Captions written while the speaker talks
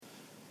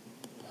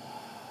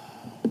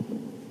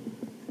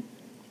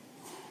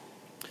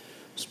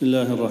بسم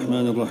الله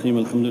الرحمن الرحيم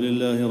الحمد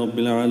لله رب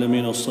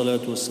العالمين والصلاة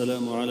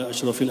والسلام على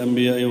أشرف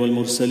الأنبياء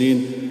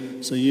والمرسلين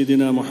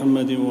سيدنا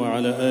محمد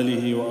وعلى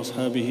آله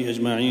وأصحابه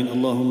أجمعين.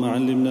 اللهم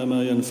علمنا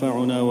ما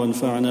ينفعنا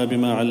وانفعنا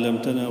بما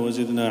علمتنا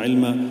وزدنا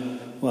علما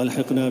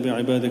وألحقنا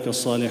بعبادك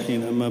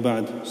الصالحين. أما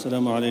بعد.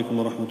 السلام عليكم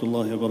ورحمة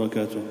الله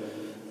وبركاته.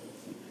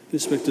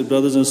 Respected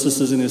brothers and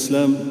sisters in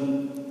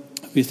Islam,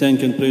 we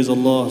thank and praise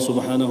Allah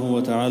subhanahu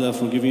wa ta'ala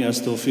for giving us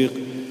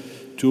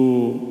tawfiq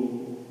to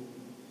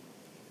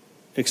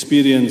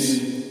experience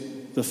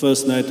the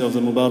first night of the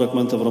Mubarak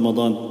month of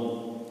Ramadan.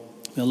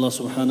 May Allah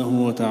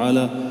subhanahu wa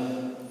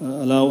ta'ala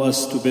allow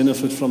us to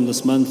benefit from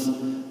this month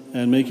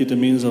and make it a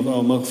means of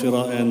our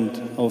maghfirah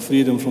and our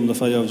freedom from the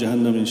fire of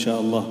Jahannam,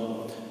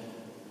 inshaAllah.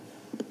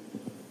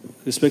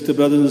 Respected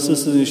brothers and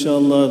sisters,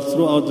 inshaAllah,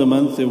 throughout the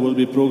month there will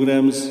be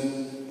programs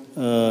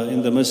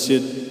in the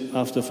Masjid.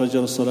 After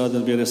Fajr Salah there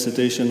will be a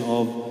recitation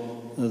of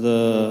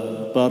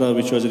the para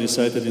which was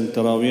recited in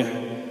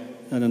Taraweeh,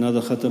 and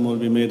another khatam will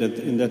be made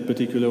in that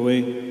particular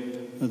way.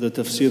 The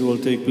Tafseer will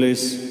take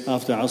place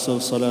after Asr,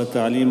 Salah,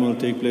 Ta'aleem will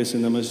take place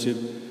in the Masjid.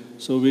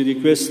 So we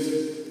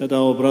request that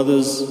our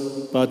brothers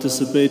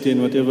participate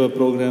in whatever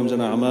programs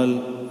and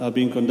a'mal are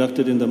being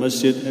conducted in the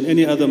Masjid and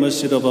any other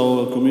Masjid of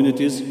our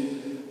communities,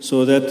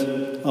 so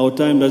that our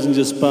time doesn't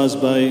just pass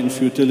by in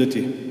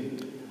futility.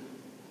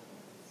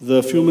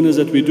 The few minutes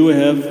that we do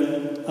have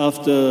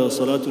after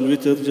Salatul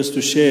Witr, just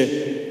to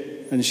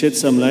share and shed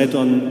some light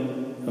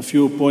on a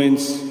few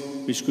points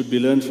which could be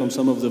learned from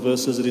some of the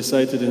verses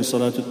recited in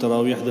Salatul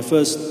Taraweeh. The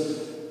first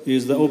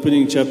is the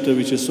opening chapter,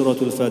 which is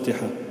Suratul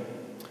Fatiha.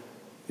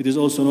 It is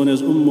also known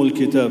as Ummul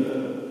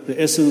Kitab,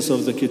 the essence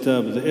of the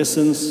Kitab, the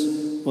essence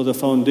or the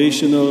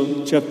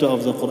foundational chapter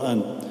of the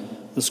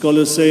Quran. The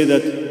scholars say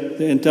that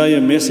the entire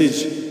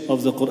message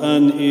of the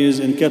Quran is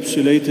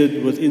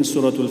encapsulated within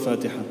Suratul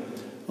Fatiha.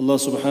 Allah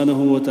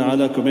subhanahu wa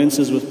ta'ala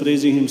commences with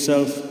praising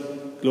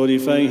Himself,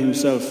 glorifying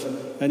Himself,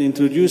 and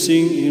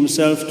introducing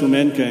Himself to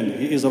mankind.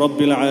 He is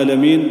Rabbil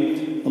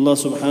Alameen. Allah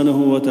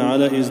subhanahu wa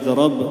ta'ala is the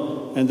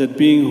Rabb, and that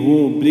being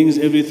who brings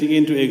everything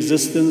into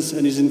existence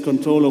and is in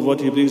control of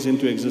what He brings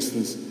into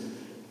existence.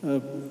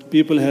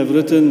 People have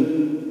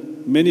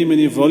written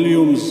many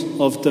volumes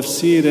of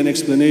tafseer and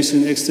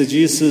explanation,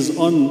 exegesis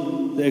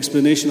on the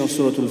explanation of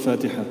Surah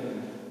Al-Fatiha.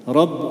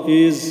 Rabb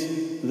is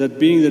that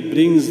being that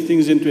brings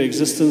things into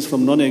existence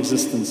from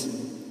non-existence.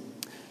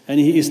 And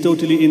He is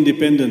totally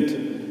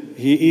independent.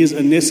 He is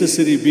a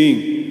necessary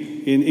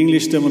being. In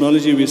English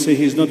terminology, we say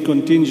He is not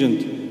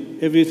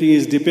contingent. Everything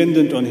is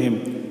dependent on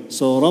Him.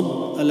 So,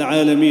 Rabb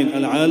al-Alameen.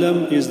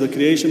 Al-Alam is the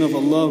creation of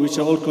Allah, which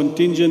are all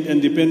contingent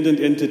and dependent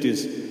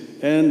entities.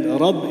 And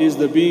Rabb is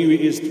the being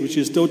which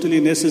is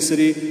totally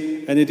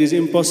necessary, and it is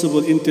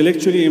impossible,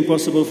 intellectually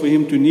impossible for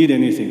Him to need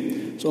anything.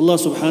 So Allah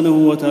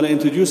subhanahu wa ta'ala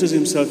introduces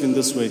Himself in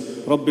this way.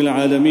 Rabbil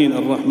Alameen,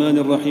 Ar-Rahman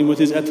Ar-Rahim, with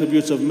His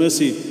attributes of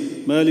mercy.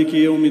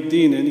 Maliki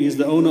Yawmiddin, and He is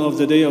the owner of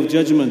the day of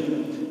judgment.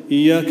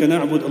 Iyyaka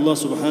na'bud, Allah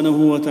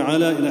subhanahu wa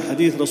ta'ala, in a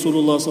hadith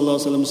Rasulullah sallallahu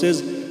alaihi wasallam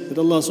says that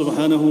Allah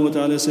subhanahu wa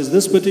ta'ala says,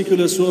 this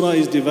particular surah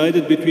is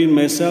divided between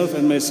myself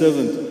and my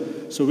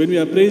servant. So when we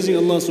are praising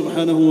Allah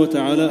subhanahu wa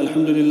ta'ala,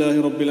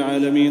 Alhamdulillahi Rabbil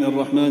Alameen,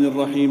 Ar-Rahman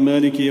Ar-Rahim,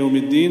 Maliki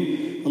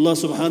Yawmiddin, Allah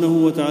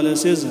subhanahu wa ta'ala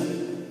says,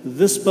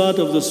 this part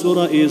of the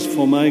surah is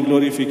for my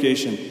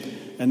glorification.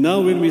 And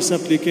now when we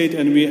supplicate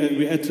and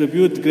we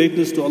attribute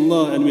greatness to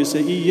Allah and we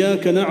say,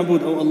 Iyyaka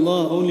na'bud, O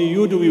Allah, only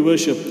You do we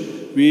worship.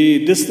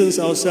 We distance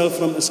ourselves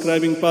from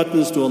ascribing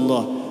partners to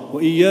Allah. Wa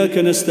iyyaka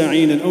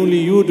nasta'een, and only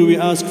You do we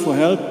ask for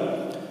help.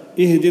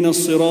 Ihdina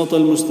as-sirata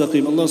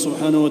al-mustaqim. Allah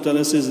subhanahu wa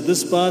ta'ala says,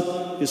 this path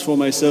is for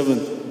my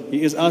servant.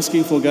 He is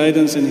asking for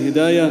guidance and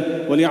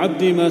hidayah. Wa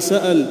li'abdi ma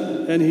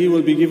sa'al, and he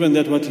will be given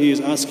that what he is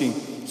asking.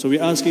 So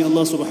we're asking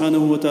Allah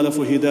subhanahu wa ta'ala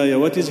for hidayah.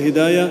 What is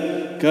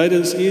hidayah?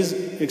 Guidance is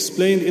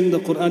explained in the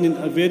Quran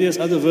in various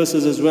other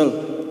verses as well.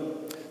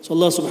 So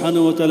Allah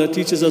subhanahu wa ta'ala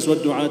teaches us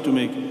what dua to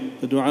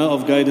make. The dua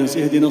of guidance.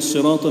 Ihdina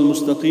as-sirata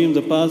al-mustaqim,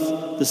 the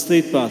path, the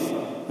straight path.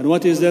 And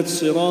what is that?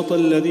 Sirata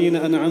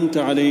alladhina an'amta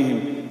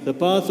alayhim. The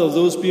path of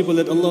those people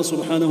that Allah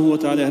subhanahu wa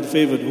ta'ala had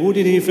favored. Who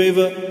did He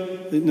favor?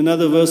 In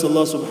another verse,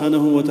 Allah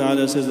subhanahu wa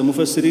ta'ala says, the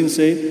Mufassirin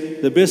say,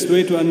 the best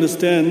way to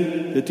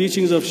understand the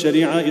teachings of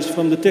Sharia is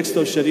from the text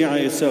of Sharia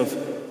itself.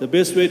 The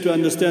best way to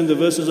understand the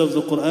verses of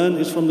the Quran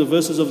is from the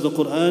verses of the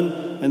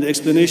Quran and the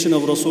explanation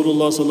of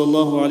Rasulullah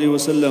sallallahu alayhi wa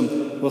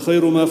sallam.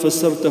 وَخَيْرُ مَا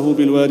فَسَّرْتَهُ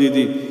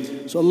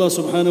بِالْوَارِدِ. So Allah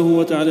subhanahu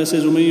wa ta'ala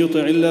says, وَمَنْ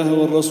يُطِعِ اللَّهَ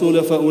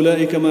وَالرَّسُولَ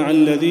فَأُولَٰئِكَ مَعَ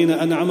الَّذِينَ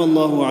أَنْعَمَ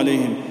اللَّهُ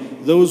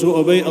عَلَيْهِمْ. Those who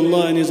obey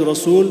Allah and His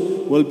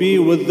Rasul will be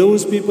with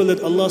those people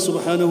that Allah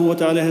subhanahu wa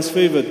ta'ala has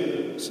favored.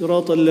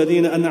 صراط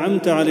الذين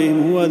أنعمت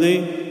عليهم. Who are they?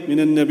 من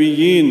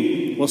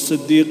النبيين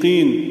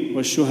والصديقين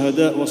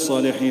والشهداء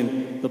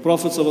والصالحين. The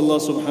prophets of Allah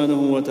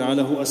subhanahu wa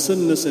ta'ala who are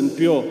sinless and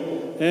pure,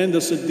 and the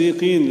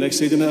Siddiqeen like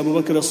Sayyidina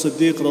Abu Bakr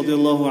as-Siddiq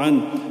radiyallahu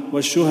anhu,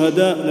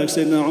 والشهداء like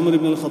Sayyidina Umar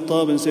ibn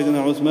al-Khattab and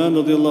Sayyidina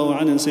Uthman radiyallahu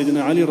anhu and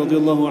Sayyidina Ali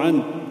radiyallahu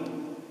anhu,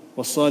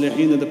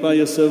 والصالحين, and the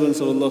pious servants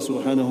of Allah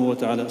subhanahu wa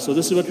ta'ala. So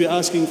this is what we're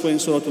asking for in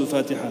Surah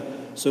Al-Fatiha.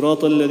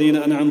 صراط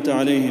الذين أنعمت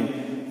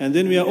عليهم. And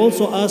then we are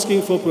also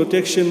asking for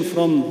protection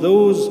from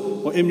those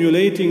or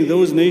emulating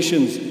those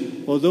nations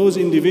or those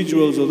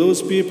individuals or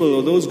those people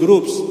or those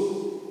groups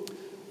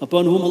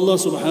upon whom Allah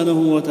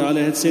subhanahu wa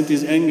ta'ala had sent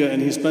His anger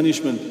and His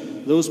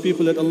punishment. Those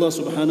people that Allah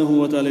subhanahu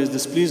wa ta'ala is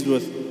displeased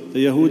with,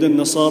 the Yahud and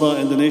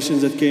Nasara and the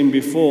nations that came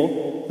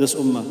before this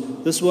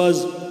ummah. This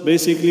was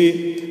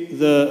basically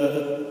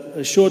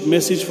a short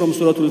message from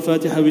Surah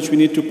Al-Fatiha which we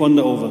need to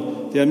ponder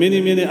over. There are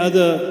many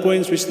other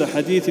points which the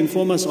hadith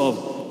inform us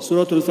of.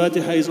 Surah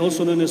Al-Fatiha is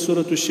also known as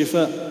Surah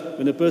Al-Shifa.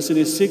 When a person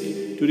is sick,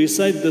 to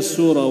recite the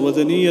surah with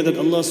the niyyah that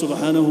Allah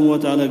subhanahu wa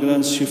ta'ala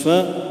grants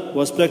shifa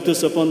was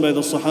practiced upon by the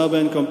Sahaba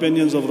and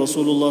companions of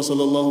Rasulullah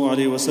sallallahu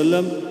alayhi wa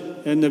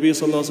sallam, and Nabi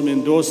sallallahu alayhi wa sallam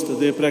endorsed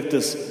their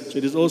practice. So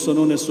it is also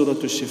known as Surah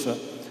Al-Shifa.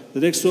 The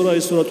next surah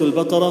is Surah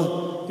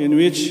Al-Baqarah, in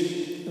which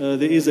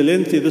there is a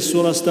lengthy, this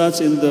surah starts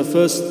in the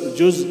first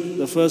juz,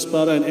 the first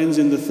para, and ends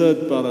in the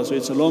third para. So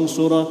it's a long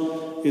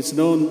surah. It's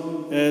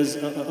known as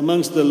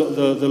amongst the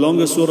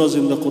longest surahs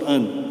in the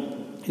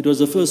Quran. It was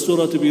the first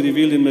surah to be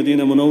revealed in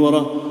Medina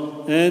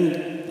Munawwara.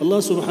 And Allah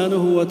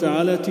subhanahu wa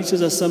ta'ala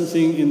teaches us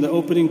something in the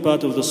opening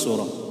part of the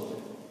surah.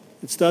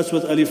 It starts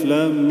with Alif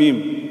Lam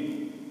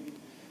Mim.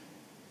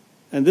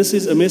 And this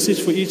is a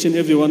message for each and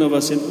every one of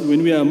us. And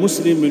when we are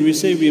Muslim, when we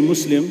say we are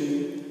Muslim,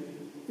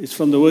 it's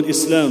from the word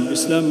Islam.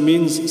 Islam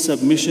means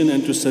submission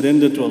and to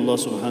surrender to Allah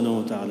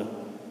subhanahu wa ta'ala.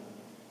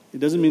 It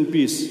doesn't mean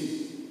peace.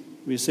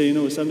 We say,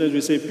 sometimes we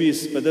say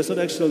peace, but that's not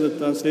actually the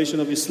translation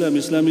of Islam.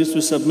 Islam means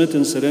to submit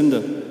and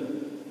surrender.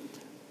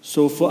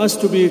 So for us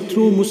to be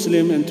true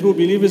Muslim and true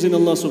believers in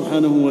Allah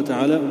subhanahu wa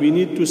ta'ala, we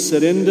need to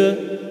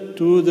surrender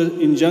to the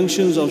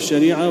injunctions of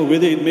Sharia,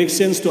 whether it makes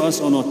sense to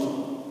us or not.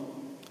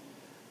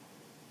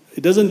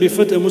 It doesn't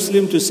befit a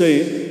Muslim to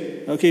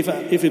say, okay,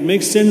 if it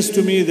makes sense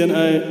to me, then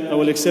I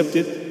will accept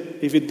it.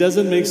 If it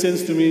doesn't make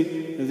sense to me,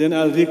 then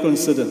I'll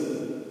reconsider.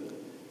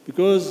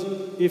 Because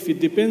if it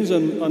depends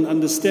on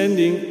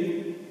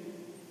understanding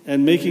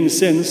and making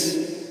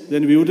sense,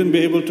 then we wouldn't be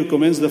able to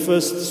commence the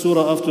first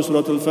surah after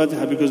Surah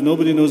Al-Fatiha, because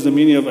nobody knows the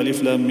meaning of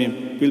Alif Lam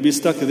Mim. We'll be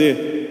stuck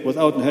there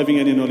without having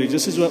any knowledge.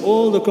 This is why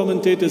all the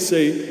commentators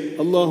say,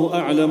 Allahu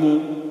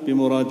a'lamu bi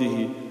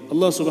muradihi.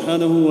 Allah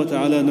subhanahu wa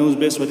ta'ala knows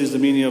best what is the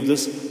meaning of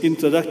this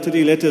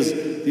introductory letters.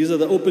 These are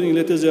the opening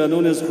letters. They are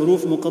known as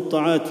huruf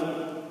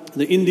muqatta'at,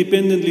 the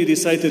independently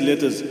recited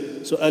letters.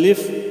 So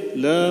Alif,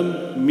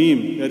 Lam,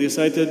 Mim, they are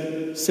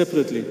recited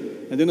separately.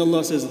 And then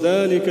Allah says,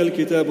 ذَلِكَ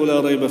الْكِتَابُ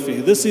لَا رَيْبَ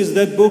فِيهِ. This is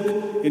that book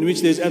in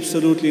which there is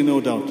absolutely no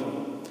doubt.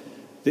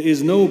 There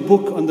is no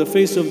book on the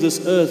face of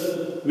this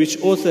earth which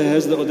author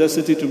has the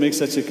audacity to make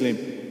such a claim.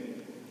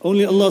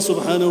 Only Allah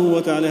subhanahu wa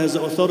ta'ala has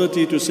the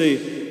authority to say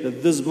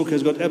that this book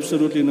has got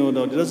absolutely no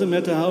doubt. It doesn't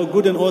matter how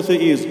good an author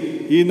is.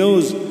 He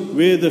knows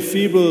where the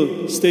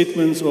feeble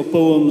statements or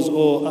poems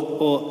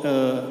or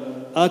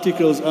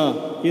articles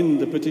are in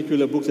the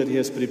particular book that he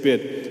has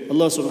prepared.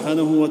 Allah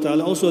subhanahu wa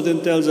ta'ala also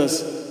then tells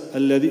us,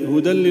 هُدًى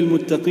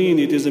لِلْمُتَّقِينَ.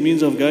 It is a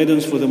means of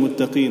guidance for the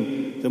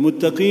muttaqeen. The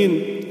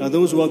muttaqeen are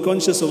those who are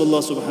conscious of Allah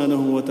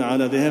subhanahu wa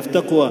ta'ala. They have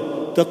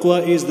taqwa.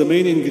 Taqwa is the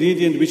main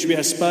ingredient which we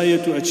aspire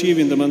to achieve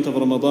in the month of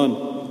Ramadan.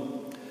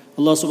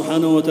 Allah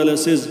subhanahu wa ta'ala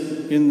says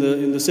in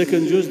the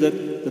second juz that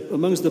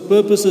amongst the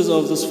purposes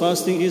of this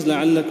fasting is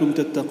لَعَلَّكُمْ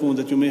تَتَّقُونَ,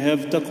 that you may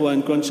have taqwa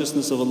and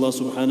consciousness of Allah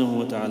subhanahu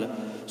wa ta'ala.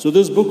 So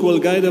this book will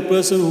guide a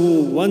person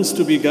who wants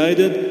to be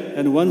guided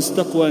and wants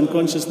taqwa and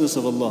consciousness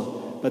of Allah.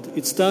 But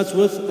it starts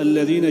with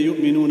الَّذِينَ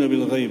يُؤْمِنُونَ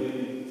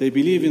بِالْغَيْبِ. They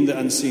believe in the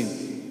unseen.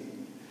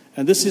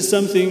 And this is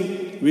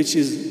something which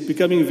is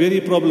becoming very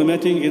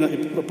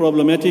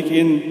problematic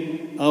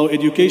in our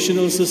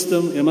educational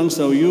system,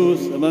 amongst our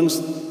youth,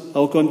 amongst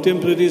our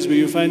contemporaries, where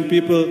you find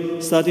people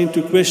starting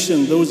to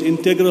question those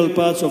integral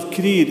parts of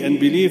creed and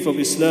belief of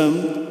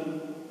Islam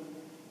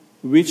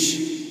which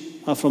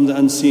are from the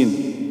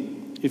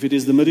unseen. If it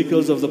is the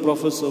miracles of the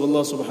prophets of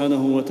Allah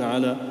subhanahu wa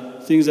ta'ala,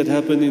 things that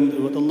happen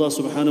in what Allah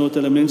subhanahu wa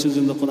ta'ala mentions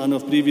in the Quran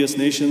of previous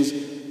nations,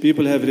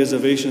 people have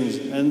reservations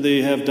and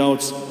they have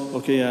doubts.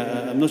 Okay,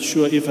 I'm not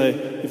sure if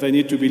I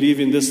need to believe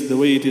in this the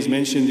way it is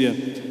mentioned here.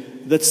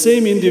 That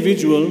same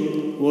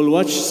individual will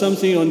watch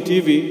something on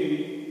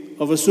TV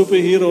of a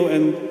superhero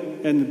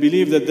and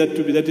believe that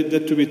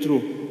to be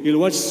true. He'll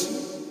watch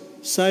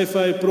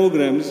sci-fi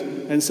programs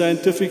and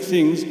scientific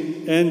things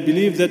and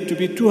believe that to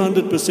be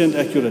 200%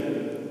 accurate.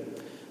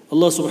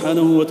 Allah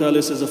subhanahu wa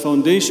ta'ala says the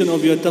foundation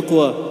of your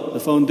taqwa, the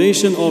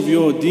foundation of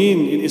your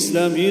deen in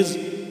Islam is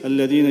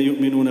الَّذِينَ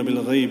يُؤْمِنُونَ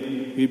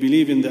بِالْغَيْبِ. We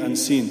believe in the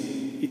unseen.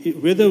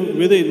 Whether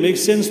it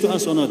makes sense to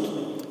us or not.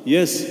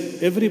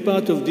 Yes, every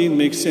part of deen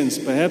makes sense.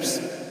 Perhaps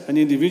an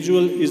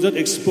individual is not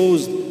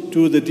exposed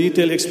to the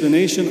detailed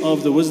explanation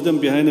of the wisdom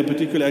behind a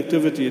particular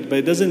activity, but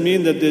it doesn't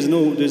mean that there's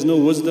no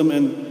wisdom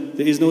and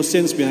there is no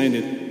sense behind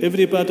it.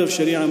 Every part of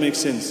Sharia makes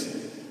sense.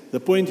 The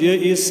point here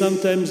is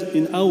sometimes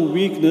in our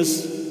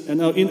weakness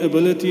and our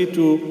inability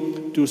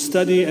to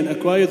study and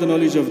acquire the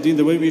knowledge of deen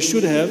the way we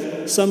should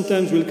have,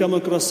 sometimes we'll come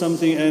across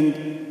something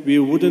and we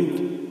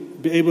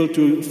wouldn't be able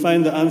to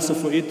find the answer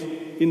for it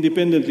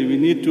independently. We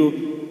need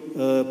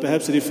to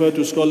perhaps refer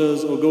to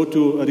scholars or go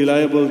to a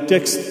reliable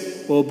text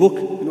or a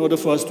book in order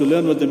for us to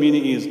learn what the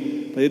meaning is.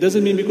 But it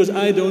doesn't mean because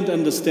I don't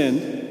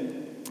understand,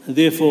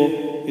 therefore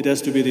it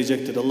has to be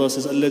rejected. Allah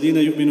says,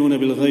 الَّذِينَ يُؤْمِنُونَ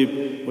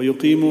بِالْغَيْبِ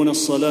وَيُقِيمُونَ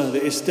الصَّلَاةِ.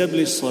 They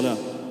establish salah,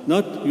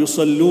 not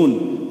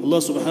yusallun. Allah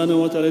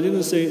subhanahu wa ta'ala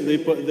didn't say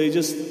they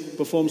just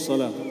perform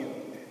salah.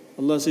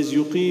 Allah says,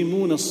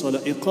 يُقِيمُونَ الصَّلَاةِ.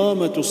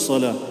 إِقَامَةُ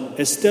الصَّلَاةِ.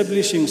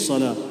 Establishing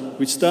salah,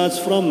 which starts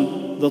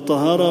from the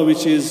tahara,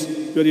 which is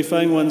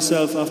purifying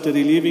oneself after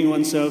relieving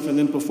oneself, and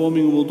then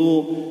performing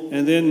wudu,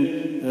 and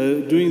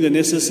then doing the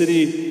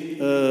necessary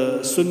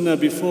sunnah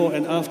before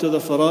and after the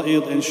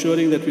fara'id,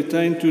 ensuring that we're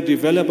trying to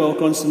develop our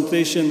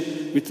concentration,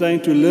 we're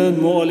trying to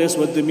learn more or less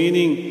what the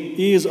meaning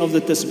is of the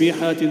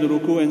tasbihat in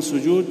ruku and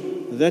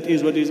sujood. That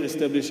is what is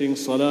establishing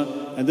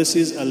salah, and this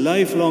is a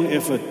lifelong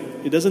effort.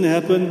 It doesn't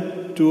happen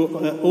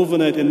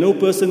overnight, and no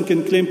person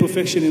can claim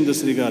perfection in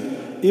this regard.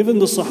 Even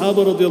the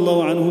Sahaba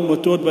radiallahu anhum were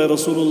taught by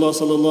Rasulullah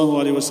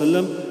sallallahu alaihi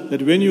wasallam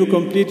that when you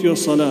complete your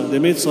salah, they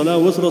made salah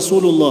with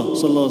Rasulullah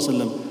sallallahu alaihi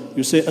wasallam.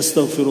 You say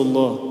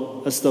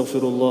astaghfirullah,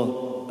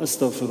 astaghfirullah,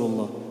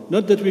 astaghfirullah.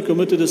 Not that we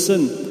committed a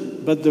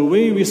sin, but the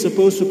way we're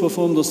supposed to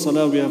perform the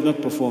salah we have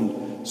not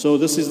performed. So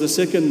this is the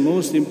second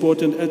most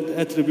important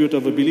attribute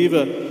of a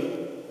believer.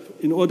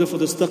 In order for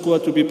this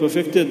taqwa to be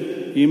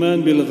perfected,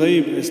 iman bil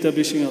ghaib,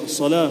 establishing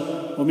salah,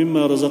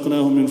 وَمِمَّا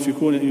رَزَقْنَاهُمْ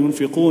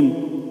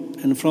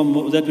يُنْفِقُونَ. And from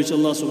that which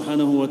Allah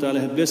subhanahu wa ta'ala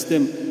had blessed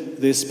them,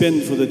 they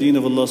spend for the deen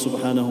of Allah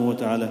subhanahu wa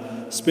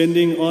ta'ala.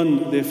 Spending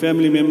on their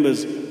family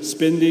members,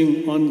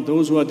 spending on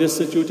those who are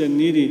destitute and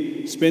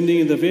needy, spending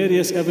in the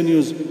various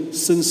avenues,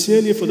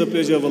 sincerely for the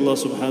pleasure of Allah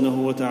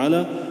subhanahu wa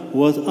ta'ala,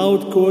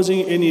 without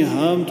causing any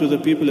harm to the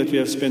people that we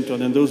have spent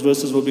on. And those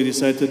verses will be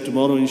recited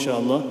tomorrow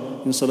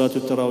inshallah in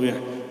Salatul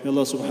Taraweeh. May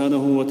Allah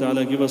subhanahu wa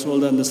ta'ala give us all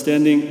the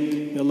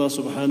understanding. May Allah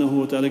subhanahu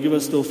wa ta'ala give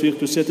us tawfiq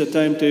to set a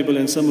timetable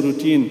and some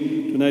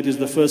routine. Tonight is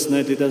the first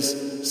night. Let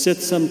us set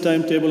some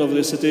timetable of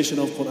recitation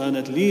of Quran.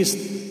 At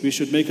least we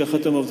should make a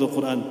khatam of the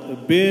Quran. The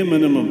bare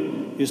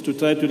minimum is to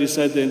try to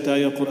recite the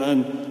entire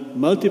Quran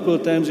multiple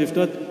times, if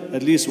not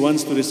at least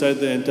once, to recite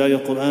the entire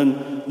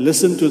Quran.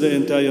 Listen to the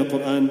entire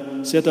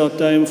Quran. Set out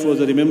time for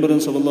the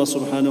remembrance of Allah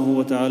subhanahu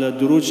wa ta'ala.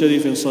 Durood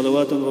Sharif and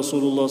Salawat on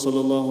Rasulullah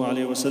sallallahu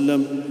alayhi wa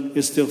sallam.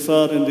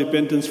 Istighfar and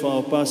repentance for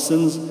our past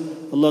sins.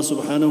 Allah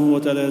subhanahu wa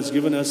ta'ala has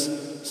given us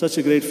such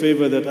a great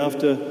favor that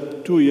after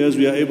 2 years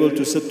we are able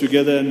to sit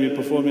together and we're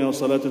performing our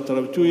Salat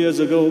al-Tarawih. 2 years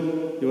ago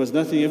there was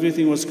nothing,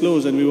 everything was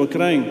closed and we were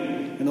crying.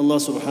 And Allah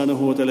subhanahu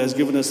wa ta'ala has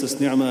given us this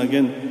ni'mah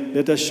again.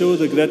 Let us show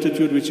the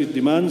gratitude which it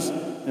demands,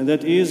 and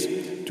that is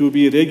to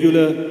be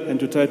regular and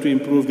to try to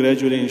improve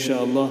gradually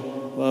inshaAllah.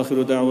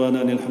 وآخر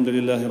دعوانا أن الحمد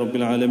لله رب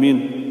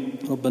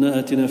العالمين. ربنا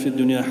آتنا في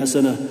الدنيا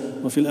حسنة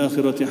وفي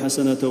الآخرة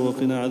حسنة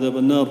وقنا عذاب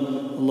النار.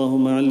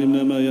 اللهم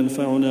علمنا ما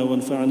ينفعنا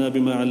وانفعنا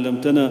بما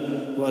علمتنا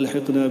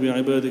وألحقنا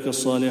بعبادك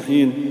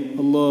الصالحين.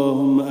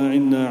 اللهم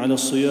أعنا على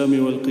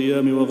الصيام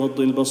والقيام وغض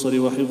البصر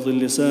وحفظ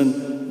اللسان.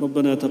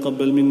 ربنا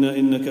تقبل منا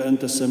إنك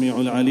أنت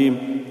السميع العليم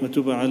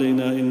وتب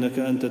علينا إنك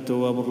أنت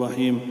التواب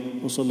الرحيم.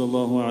 وصلى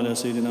الله على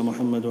سيدنا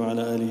محمد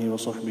وعلى آله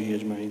وصحبه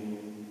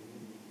أجمعين.